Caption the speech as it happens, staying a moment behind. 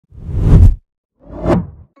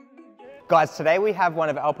Guys, today we have one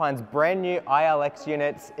of Alpine's brand new ILX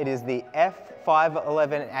units. It is the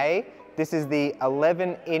F511A. This is the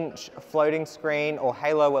 11-inch floating screen, or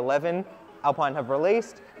Halo 11, Alpine have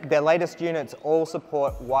released. Their latest units all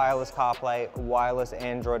support wireless CarPlay, wireless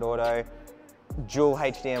Android Auto, dual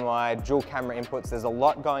HDMI, dual camera inputs. There's a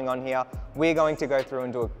lot going on here. We're going to go through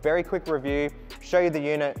and do a very quick review, show you the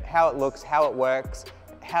unit, how it looks, how it works,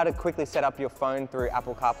 how to quickly set up your phone through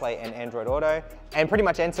Apple CarPlay and Android Auto, and pretty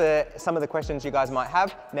much answer some of the questions you guys might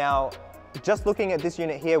have. Now, just looking at this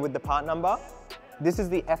unit here with the part number, this is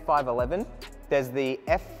the F511. There's the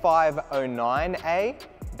F509A.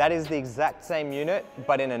 That is the exact same unit,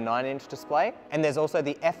 but in a 9-inch display. And there's also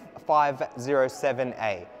the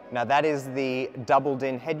F507A. Now that is the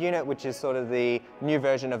double-DIN head unit, which is sort of the new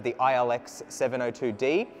version of the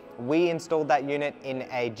ILX-F511A. We installed that unit in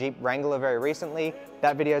a Jeep Wrangler very recently.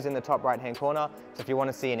 That video is in the top right-hand corner. So if you want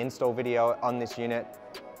to see an install video on this unit,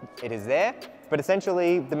 it is there. But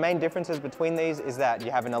essentially, the main differences between these is that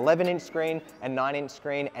you have an 11-inch screen, a 9-inch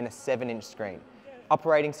screen, and a 7-inch screen.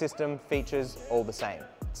 Operating system, features, all the same.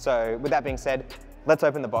 So with that being said, let's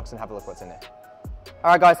open the box and have a look what's in there.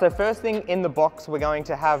 All right guys, so first thing in the box, we're going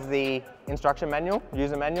to have the instruction manual,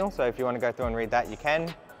 user manual. So if you want to go through and read that, you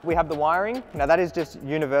can. We have the wiring. Now that is just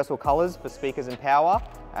universal colors for speakers and power,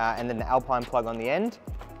 and then the Alpine plug on the end.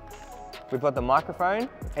 We've got the microphone.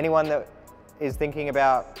 Anyone that is thinking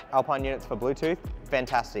about Alpine units for Bluetooth,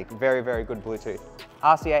 fantastic, very, very good Bluetooth.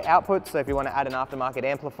 RCA outputs, so if you want to add an aftermarket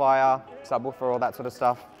amplifier, subwoofer, all that sort of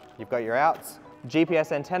stuff, you've got your outs.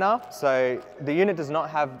 GPS antenna, so the unit does not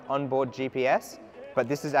have onboard GPS, but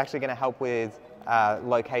this is actually going to help with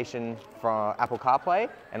location for Apple CarPlay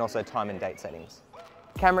and also time and date settings.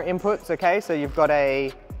 Camera inputs, okay, so you've got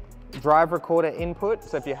a drive recorder input,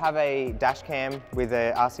 so if you have a dash cam with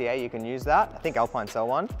a RCA, you can use that. I think Alpine sell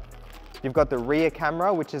one. You've got the rear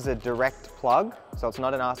camera, which is a direct plug, so it's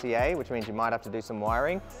not an RCA, which means you might have to do some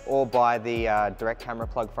wiring, or buy the direct camera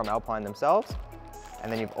plug from Alpine themselves.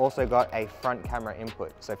 And then you've also got a front camera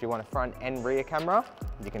input. So if you want a front and rear camera,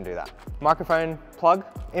 you can do that. Microphone plug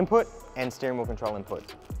input and steering wheel control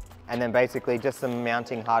input. And then basically just some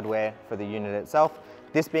mounting hardware for the unit itself.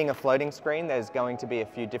 This being a floating screen, there's going to be a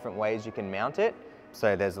few different ways you can mount it.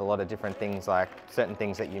 So there's a lot of different things, like certain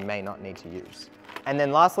things that you may not need to use. And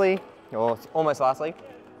then lastly, or almost lastly,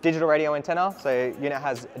 digital radio antenna. So unit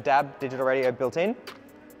has DAB digital radio built in.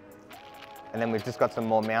 And then we've just got some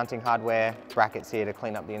more mounting hardware brackets here to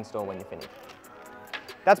clean up the install when you're finished.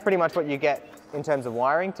 That's pretty much what you get in terms of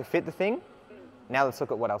wiring to fit the thing. Now let's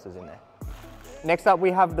look at what else is in there. Next up,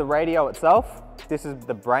 we have the radio itself. This is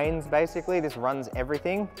the brains basically. This runs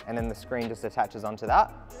everything, and then the screen just attaches onto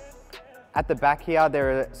that. At the back here, there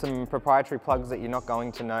are some proprietary plugs that you're not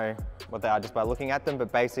going to know what they are just by looking at them,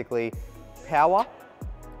 but basically power,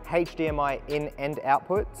 HDMI in and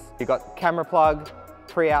outputs. You've got camera plug,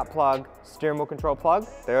 pre-out plug, steering wheel control plug.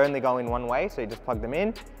 They only go in one way, so you just plug them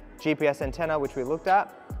in. GPS antenna, which we looked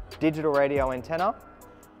at, digital radio antenna,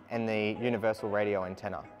 and the universal radio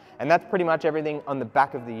antenna. And that's pretty much everything on the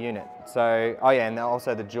back of the unit. So, oh yeah, and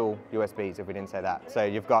also the dual USBs, if we didn't say that. So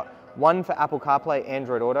you've got one for Apple CarPlay,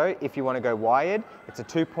 Android Auto. If you want to go wired, it's a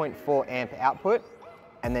 2.4 amp output,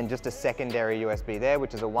 and then just a secondary USB there,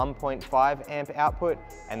 which is a 1.5 amp output,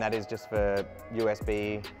 and that is just for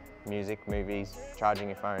USB, music, movies, charging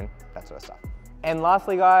your phone, that sort of stuff. And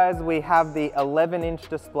lastly guys, we have the 11-inch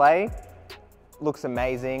display. Looks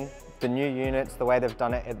amazing. The new units, the way they've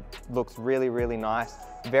done it, it looks really, really nice.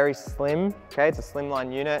 Very slim, okay, it's a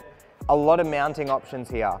slimline unit. A lot of mounting options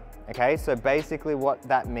here, okay? So basically what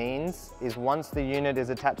that means is once the unit is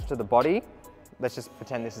attached to the body, let's just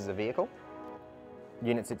pretend this is a vehicle.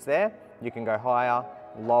 Unit sits there, you can go higher,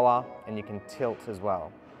 lower, and you can tilt as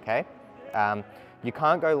well, okay? You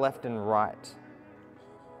can't go left and right.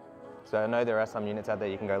 So I know there are some units out there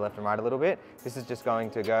you can go left and right a little bit. This is just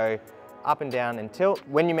going to go up and down and tilt.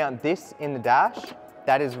 When you mount this in the dash,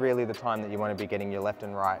 that is really the time that you want to be getting your left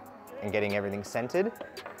and right and getting everything centered.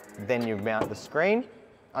 Then you mount the screen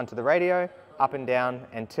onto the radio, up and down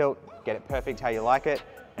and tilt, get it perfect how you like it,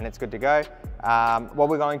 and it's good to go. What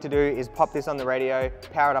we're going to do is pop this on the radio,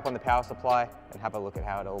 power it up on the power supply, and have a look at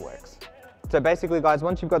how it all works. So basically guys,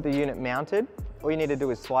 once you've got the unit mounted, all you need to do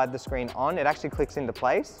is slide the screen on. It actually clicks into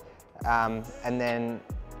place, and then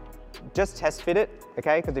just test fit it,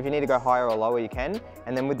 okay? Because if you need to go higher or lower, you can.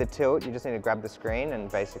 And then with the tilt, you just need to grab the screen and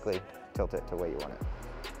basically tilt it to where you want it.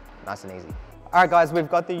 Nice and easy. All right guys, we've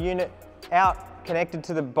got the unit out, connected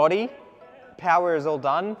to the body. Power is all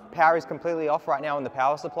done. Power is completely off right now on the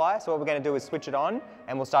power supply. So what we're going to do is switch it on,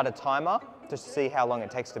 and we'll start a timer to see how long it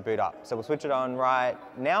takes to boot up. So we'll switch it on right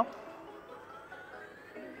now.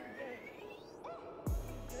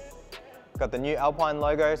 got the new Alpine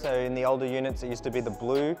logo, so in the older units it used to be the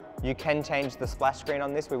blue. You can change the splash screen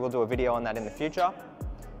on this, we will do a video on that in the future.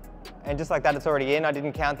 And just like that, it's already in. I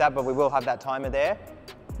didn't count that, but we will have that timer there.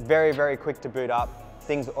 Very, very quick to boot up.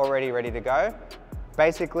 Things already ready to go.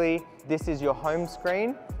 Basically, this is your home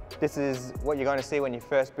screen. This is what you're going to see when you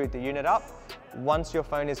first boot the unit up. Once your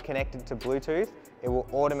phone is connected to Bluetooth, it will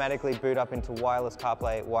automatically boot up into wireless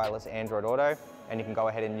CarPlay, wireless Android Auto, and you can go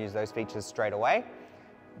ahead and use those features straight away.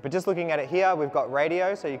 But just looking at it here, we've got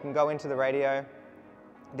radio, so you can go into the radio.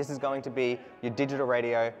 This is going to be your digital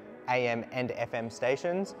radio, AM and FM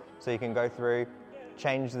stations. So you can go through,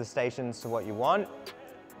 change the stations to what you want,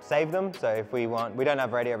 save them. So if we don't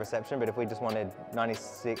have radio reception, but if we just wanted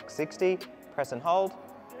 9660, press and hold,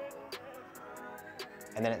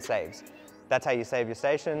 and then it saves. That's how you save your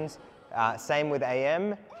stations. Same with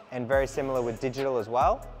AM, and very similar with digital as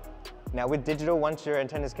well. Now with digital, once your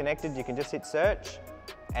antenna is connected, you can just hit search,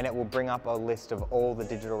 and it will bring up a list of all the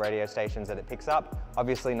digital radio stations that it picks up.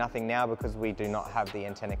 Obviously nothing now because we do not have the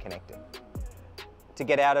antenna connected. To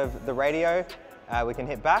get out of the radio, we can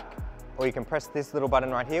hit back, or you can press this little button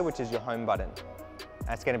right here, which is your home button.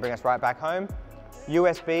 That's going to bring us right back home.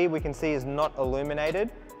 USB, we can see, is not illuminated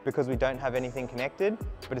because we don't have anything connected,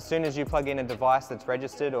 but as soon as you plug in a device that's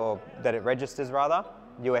registered, or that it registers rather,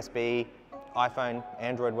 USB, iPhone,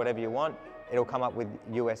 Android, whatever you want, it'll come up with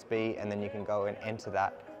USB, and then you can go and enter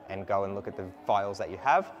that and go and look at the files that you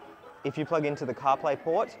have. If you plug into the CarPlay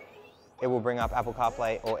port, it will bring up Apple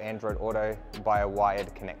CarPlay or Android Auto by a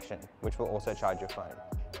wired connection, which will also charge your phone.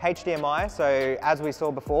 HDMI, so as we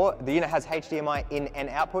saw before, the unit has HDMI in and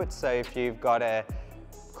outputs, so if you've got a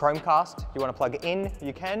Chromecast you want to plug in,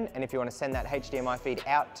 you can, and if you want to send that HDMI feed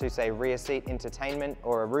out to, say, rear seat entertainment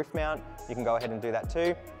or a roof mount, you can go ahead and do that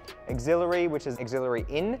too. Auxiliary, which is auxiliary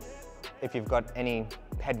in. If you've got any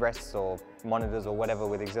headrests or monitors or whatever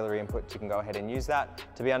with auxiliary input, you can go ahead and use that.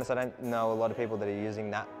 To be honest, I don't know a lot of people that are using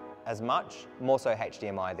that as much, more so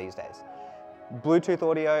HDMI these days. Bluetooth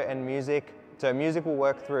audio and music. So music will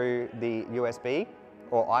work through the USB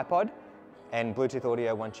or iPod, and Bluetooth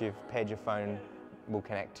audio, once you've paired your phone, will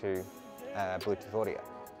connect to Bluetooth audio.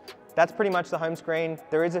 That's pretty much the home screen.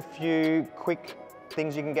 There is a few quick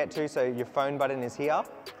things you can get to. So your phone button is here,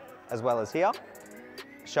 as well as here,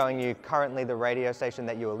 showing you currently the radio station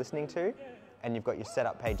that you are listening to, and you've got your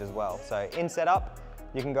setup page as well. So in setup,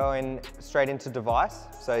 you can go in straight into device.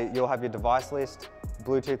 So you'll have your device list,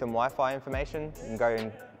 Bluetooth and Wi-Fi information. You can go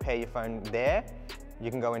and pair your phone there. You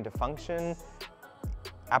can go into function,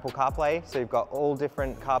 Apple CarPlay, so you've got all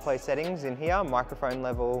different CarPlay settings in here, microphone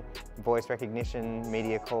level, voice recognition,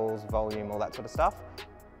 media calls, volume, all that sort of stuff.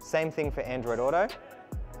 Same thing for Android Auto.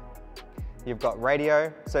 You've got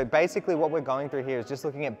radio. So basically what we're going through here is just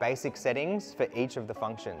looking at basic settings for each of the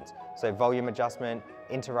functions. So volume adjustment,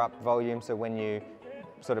 interrupt volume, so when you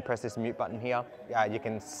sort of press this mute button here, you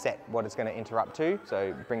can set what it's going to interrupt to,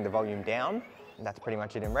 so bring the volume down. And that's pretty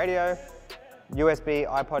much it in radio. USB,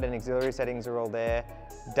 iPod and auxiliary settings are all there.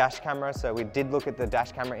 Dash camera, so we did look at the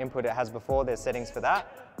dash camera input it has before, there's settings for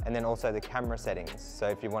that. And then also the camera settings, so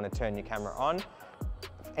if you want to turn your camera on.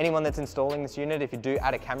 Anyone that's installing this unit, if you do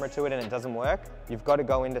add a camera to it and it doesn't work, you've got to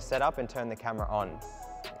go into setup and turn the camera on.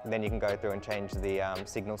 And then you can go through and change the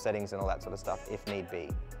signal settings and all that sort of stuff if need be.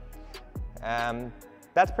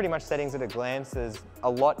 That's pretty much settings at a glance. There's a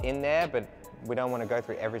lot in there, but we don't want to go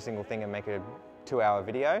through every single thing and make a 2-hour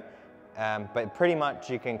video. But pretty much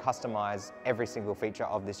you can customize every single feature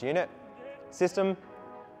of this unit. System,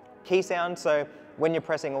 key sound, so when you're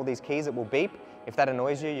pressing all these keys it will beep. If that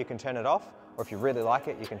annoys you, you can turn it off, or if you really like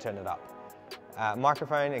it, you can turn it up.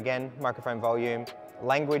 Microphone, again, microphone volume.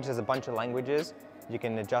 Language, there's a bunch of languages. You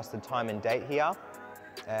can adjust the time and date here.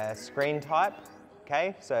 Screen type,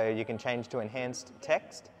 okay, so you can change to enhanced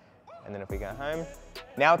text. And then if we go home,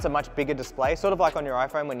 now it's a much bigger display, sort of like on your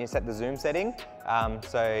iPhone when you set the zoom setting.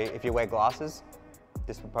 So if you wear glasses,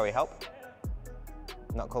 this would probably help.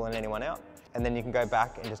 Not calling anyone out. And then you can go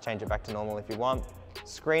back and just change it back to normal if you want.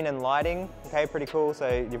 Screen and lighting, okay, pretty cool.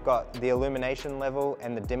 So you've got the illumination level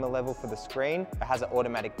and the dimmer level for the screen. It has an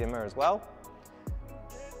automatic dimmer as well.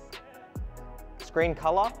 Screen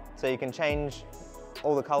color, so you can change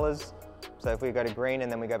all the colors. So if we go to green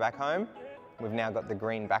and then we go back home, we've now got the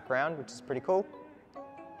green background, which is pretty cool.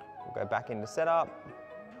 We'll go back into setup.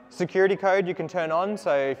 Security code you can turn on,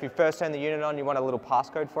 so if you first turn the unit on, you want a little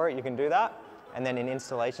passcode for it, you can do that. And then in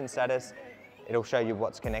installation status, it'll show you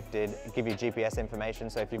what's connected, give you GPS information.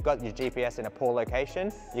 So if you've got your GPS in a poor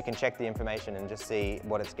location, you can check the information and just see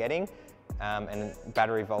what it's getting. And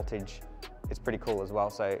battery voltage, it's pretty cool as well.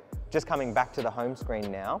 So just coming back to the home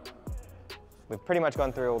screen now, We've pretty much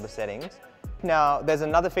gone through all the settings. Now, there's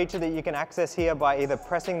another feature that you can access here by either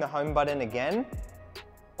pressing the home button again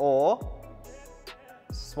or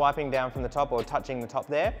swiping down from the top or touching the top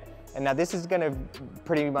there. And now this is going to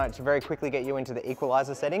pretty much very quickly get you into the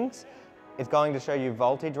equalizer settings. It's going to show you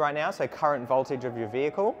voltage right now, so current voltage of your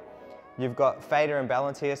vehicle. You've got fader and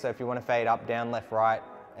balance here, so if you want to fade up, down, left, right,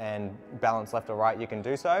 and balance left or right, you can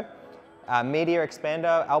do so. Media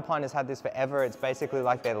expander, Alpine has had this forever. It's basically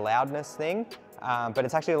like their loudness thing, but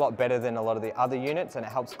it's actually a lot better than a lot of the other units, and it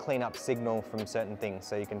helps clean up signal from certain things.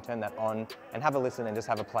 So you can turn that on and have a listen and just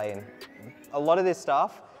have a play. And a lot of this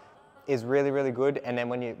stuff is really, really good. And then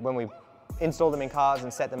when we install them in cars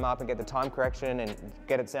and set them up and get the time correction and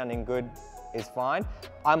get it sounding good is fine.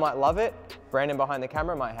 I might love it. Brandon behind the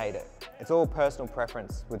camera might hate it. It's all personal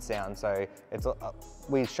preference with sound. So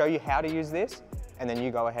we show you how to use this, and then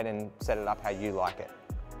you go ahead and set it up how you like it.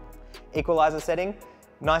 Equalizer setting,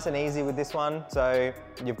 nice and easy with this one. So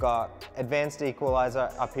you've got advanced equalizer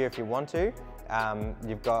up here if you want to.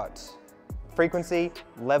 You've got frequency,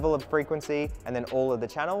 level of frequency, and then all of the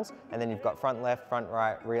channels. And then you've got front left, front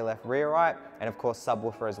right, rear right, and of course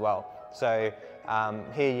subwoofer as well. So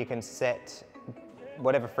here you can set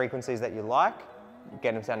whatever frequencies that you like,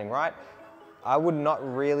 get them sounding right. I would not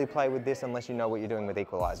really play with this unless you know what you're doing with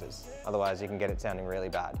equalizers. Otherwise you can get it sounding really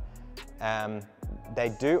bad. They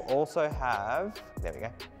do also have, there we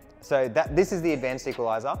go. So this is the advanced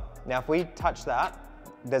equalizer. Now if we touch that,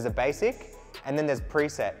 there's a basic and then there's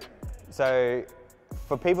preset. So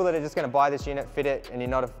for people that are just going to buy this unit, fit it, and you're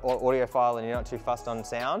not an audiophile and you're not too fussed on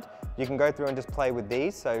sound, you can go through and just play with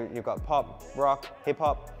these. So you've got pop, rock, hip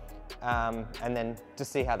hop, and then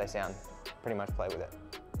just see how they sound. Pretty much play with it.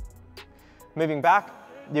 Moving back,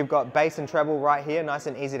 you've got bass and treble right here, nice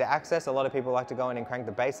and easy to access. A lot of people like to go in and crank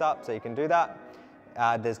the bass up, so you can do that.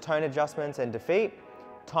 There's tone adjustments and defeat.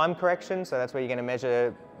 Time correction, so that's where you're going to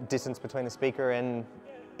measure distance between the speaker and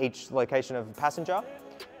each location of the passenger.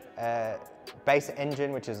 Bass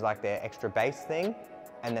engine, which is like their extra bass thing,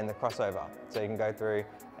 and then the crossover. So you can go through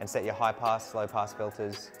and set your high pass, low pass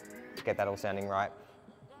filters, get that all sounding right.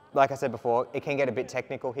 Like I said before, it can get a bit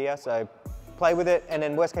technical here, so play with it, and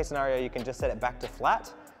then worst case scenario, you can just set it back to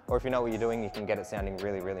flat, or if you know what you're doing, you can get it sounding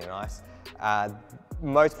really, really nice.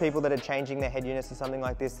 Most people that are changing their head units to something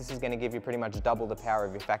like this is going to give you pretty much double the power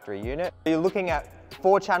of your factory unit. You're looking at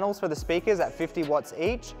 4 channels for the speakers at 50 watts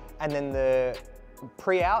each, and then the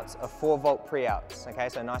pre-outs are 4-volt pre-outs, okay,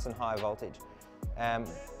 so nice and high voltage.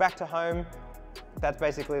 Back to home, that's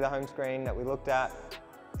basically the home screen that we looked at.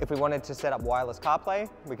 If we wanted to set up wireless CarPlay,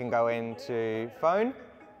 we can go into phone,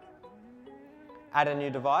 add a new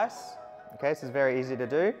device, okay, this is very easy to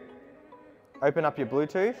do. Open up your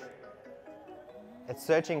Bluetooth, it's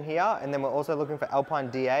searching here, and then we're also looking for Alpine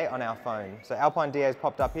DA on our phone. So Alpine DA has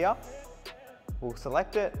popped up here, we'll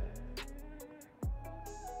select it.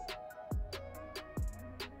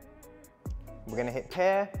 We're going to hit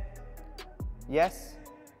pair, yes,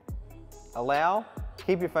 allow,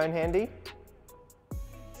 keep your phone handy.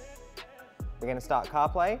 We're going to start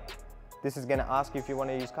CarPlay. This is going to ask you if you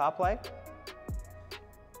want to use CarPlay.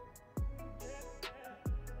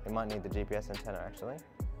 You might need the GPS antenna actually.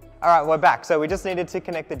 All right, we're back. So we just needed to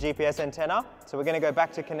connect the GPS antenna. So we're going to go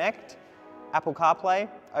back to connect, Apple CarPlay,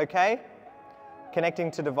 okay.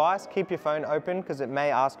 Connecting to device, keep your phone open because it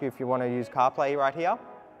may ask you if you want to use CarPlay right here.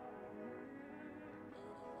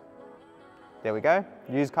 There we go,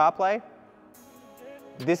 use CarPlay.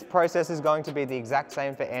 This process is going to be the exact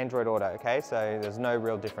same for Android Auto, okay? So there's no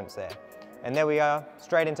real difference there. And there we are,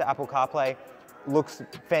 straight into Apple CarPlay. Looks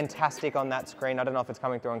fantastic on that screen. I don't know if it's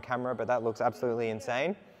coming through on camera, but that looks absolutely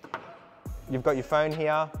insane. You've got your phone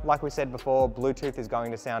here. Like we said before, Bluetooth is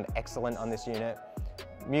going to sound excellent on this unit.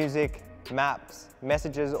 Music, maps,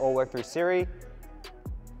 messages all work through Siri.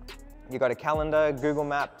 You've got a calendar, Google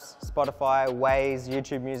Maps, Spotify, Waze,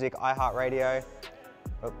 YouTube Music, iHeartRadio.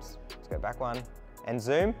 Oops, let's go back one. And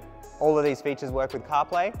Zoom. All of these features work with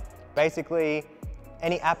CarPlay. Basically,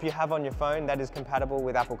 any app you have on your phone that is compatible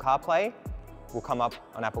with Apple CarPlay will come up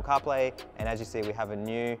on Apple CarPlay. And as you see, we have a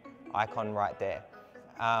new icon right there.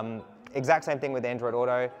 Exact same thing with Android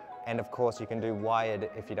Auto. And of course, you can do wired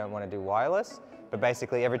if you don't want to do wireless. But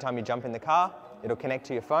basically, every time you jump in the car, it'll connect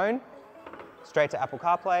to your phone, straight to Apple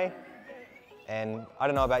CarPlay. And I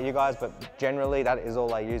don't know about you guys, but generally that is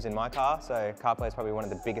all I use in my car. So CarPlay is probably one of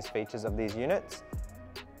the biggest features of these units.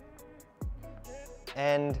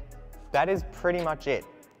 And that is pretty much it.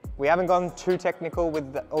 We haven't gone too technical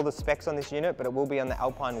with all the specs on this unit, but it will be on the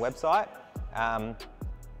Alpine website.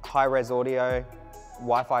 High-res audio,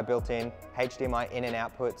 Wi-Fi built in, HDMI in and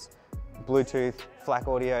outputs, Bluetooth, FLAC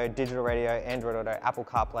audio, digital radio, Android Auto, Apple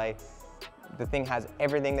CarPlay. The thing has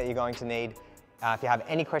everything that you're going to need. If you have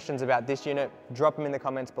any questions about this unit, drop them in the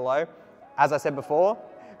comments below. As I said before,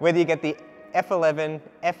 whether you get the F11,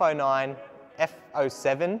 F09,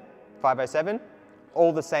 F07, 507,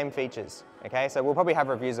 all the same features, okay? So we'll probably have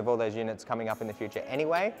reviews of all those units coming up in the future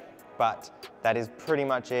anyway, but that is pretty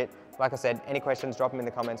much it. Like I said, any questions, drop them in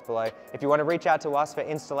the comments below. If you want to reach out to us for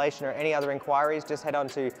installation or any other inquiries, just head on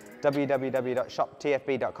to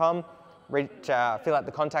www.shoptfb.com, fill out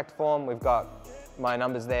the contact form. We've got my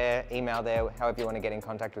numbers there, email there, however you want to get in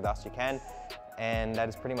contact with us, you can. And that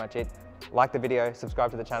is pretty much it. Like the video,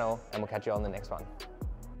 subscribe to the channel, and we'll catch you on the next one.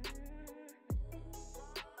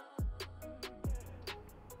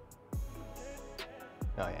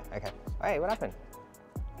 Oh yeah, okay. Hey, what happened?